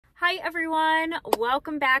Hi everyone,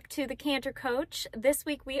 welcome back to the Cantor Coach. This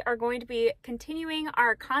week we are going to be continuing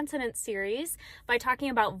our consonant series by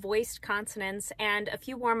talking about voiced consonants and a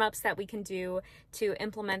few warm-ups that we can do to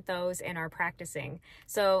implement those in our practicing.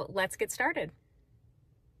 So let's get started.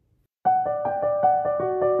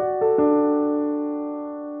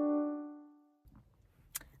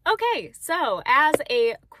 Okay, so as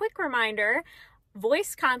a quick reminder,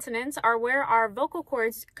 voiced consonants are where our vocal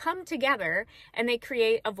cords come together and they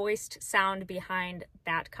create a voiced sound behind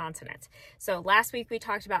that consonant. So last week we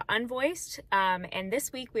talked about unvoiced, and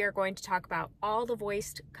this week we are going to talk about all the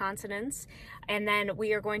voiced consonants, and then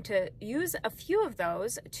we are going to use a few of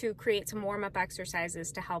those to create some warm-up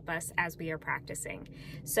exercises to help us as we are practicing.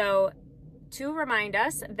 So to remind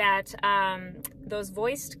us that those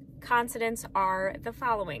voiced consonants are the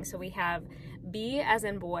following. So we have B as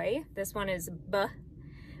in boy, this one is B.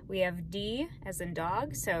 We have D as in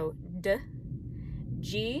dog, so D.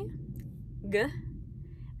 G, G.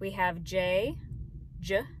 We have J,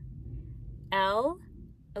 J. L,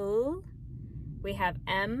 L. We have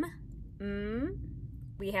M, M.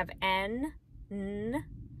 We have N, N.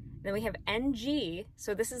 Then we have NG,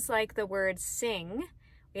 so this is like the word sing.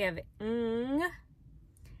 We have ng.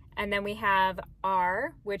 And then we have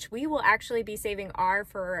R, which we will actually be saving R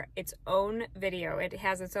for its own video. It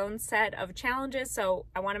has its own set of challenges, so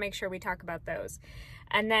I want to make sure we talk about those.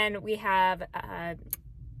 And then we have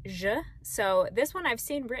J. So this one I've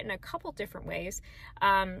seen written a couple different ways.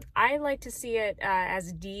 I like to see it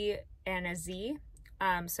as D and a Z,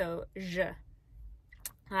 so J.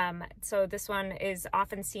 So this one is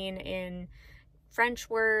often seen in French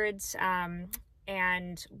words,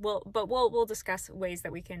 and we'll discuss ways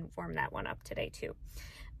that we can form that one up today too.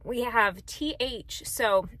 We have TH.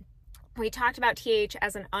 So we talked about TH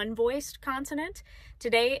as an unvoiced consonant.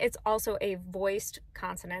 Today it's also a voiced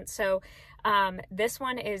consonant. So this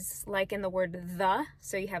one is like in the word the.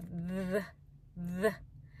 So you have the.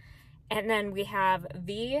 And then we have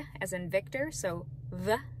V as in Victor. So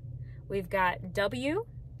the. We've got W.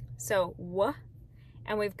 So w.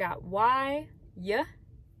 And we've got Y, y.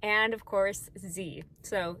 And of course Z,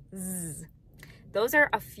 so Z. Those are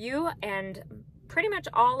a few and pretty much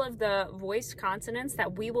all of the voiced consonants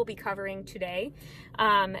that we will be covering today.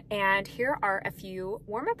 And here are a few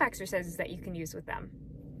warm-up exercises that you can use with them.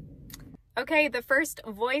 Okay, the first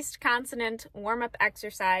voiced consonant warm-up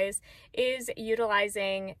exercise is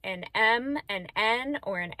utilizing an M, an N,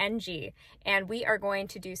 or an NG, and we are going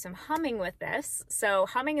to do some humming with this. So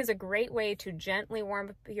humming is a great way to gently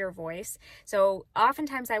warm up your voice. So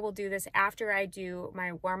oftentimes I will do this after I do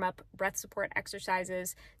my warm-up breath support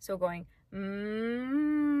exercises. So going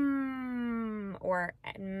or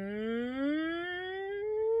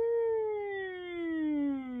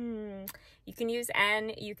You can use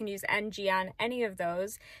N, you can use NG on any of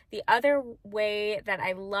those. The other way that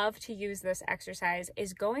I love to use this exercise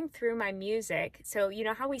is going through my music. So you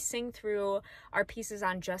know how we sing through our pieces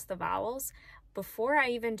on just the vowels? Before I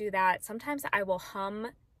even do that, sometimes I will hum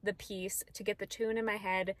the piece to get the tune in my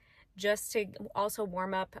head, just to also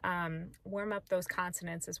warm up those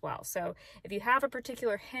consonants as well. So if you have a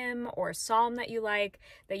particular hymn or psalm that you like,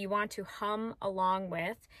 that you want to hum along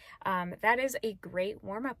with, that is a great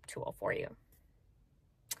warm-up tool for you.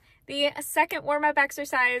 The second warm-up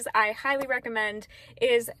exercise I highly recommend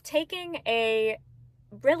is taking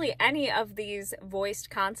really any of these voiced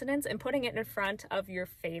consonants and putting it in front of your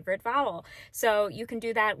favorite vowel. So you can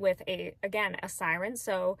do that with again, a siren.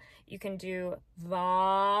 So you can do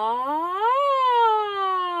va,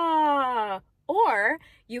 or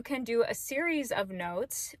you can do a series of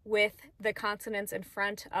notes with the consonants in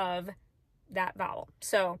front of that vowel.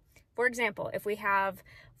 So for example, if we have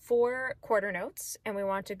 4 quarter notes and we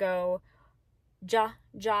want to go ja,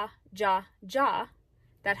 ja, ja, ja,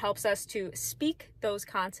 that helps us to speak those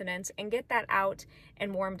consonants and get that out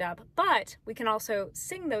and warmed up. But we can also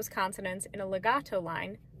sing those consonants in a legato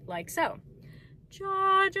line like so.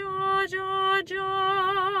 Ja, ja, ja,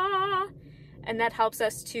 ja. And that helps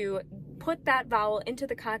us to put that vowel into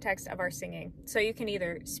the context of our singing. So you can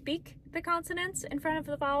either speak the consonants in front of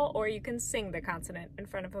the vowel or you can sing the consonant in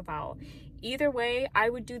front of a vowel. Either way,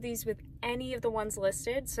 I would do these with any of the ones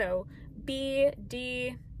listed. So B,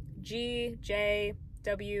 D, G, J,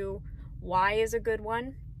 W, Y is a good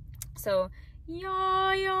one. So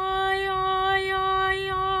ya, ya, ya, ya,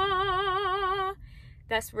 ya.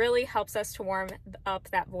 This really helps us to warm up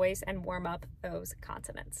that voice and warm up those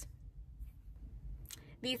consonants.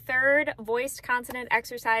 The third voiced consonant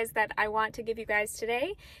exercise that I want to give you guys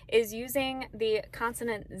today is using the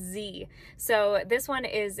consonant Z. So this one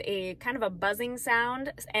is a kind of a buzzing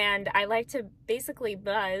sound, and I like to basically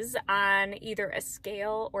buzz on either a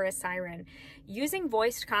scale or a siren. Using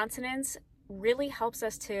voiced consonants really helps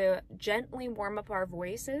us to gently warm up our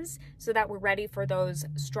voices so that we're ready for those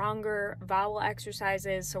stronger vowel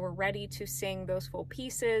exercises, so we're ready to sing those full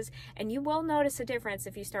pieces. And you will notice a difference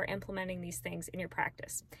if you start implementing these things in your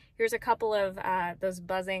practice. Here's a couple of those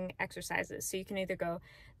buzzing exercises. So you can either go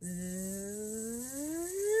zzz,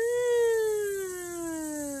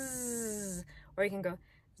 or you can go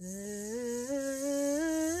zzz.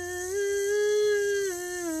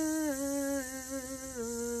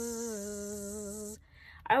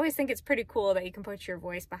 I always think it's pretty cool that you can put your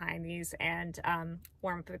voice behind these and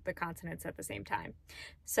warm up with the consonants at the same time.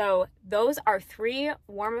 So those are 3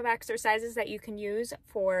 warm-up exercises that you can use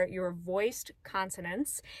for your voiced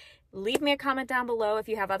consonants. Leave me a comment down below if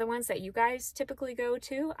you have other ones that you guys typically go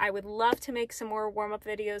to. I would love to make some more warm-up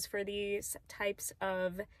videos for these types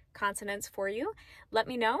of consonants for you. Let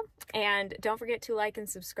me know, and don't forget to like and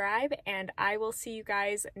subscribe, and I will see you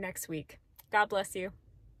guys next week. God bless you.